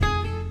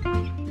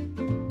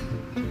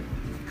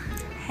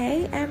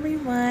Hey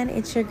everyone,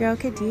 it's your girl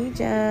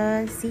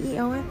Khadija,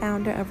 CEO and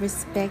founder of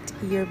Respect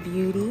Your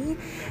Beauty.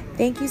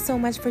 Thank you so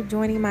much for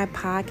joining my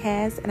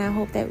podcast, and I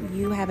hope that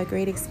you have a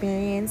great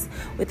experience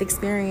with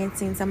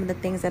experiencing some of the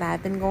things that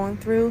I've been going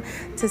through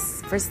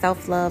for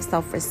self-love,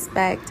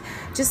 self-respect,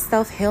 just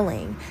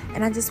self-healing.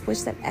 And I just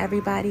wish that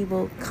everybody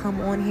will come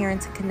on here and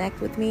to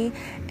connect with me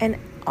and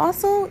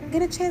also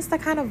get a chance to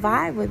kind of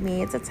vibe with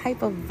me. It's a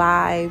type of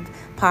vibe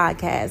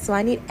podcast. So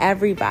I need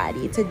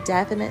everybody to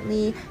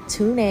definitely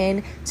tune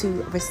in to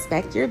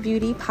Respect Your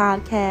Beauty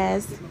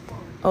podcast.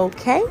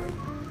 Okay?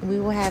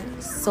 We will have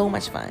so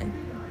much fun.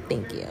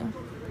 Thank you.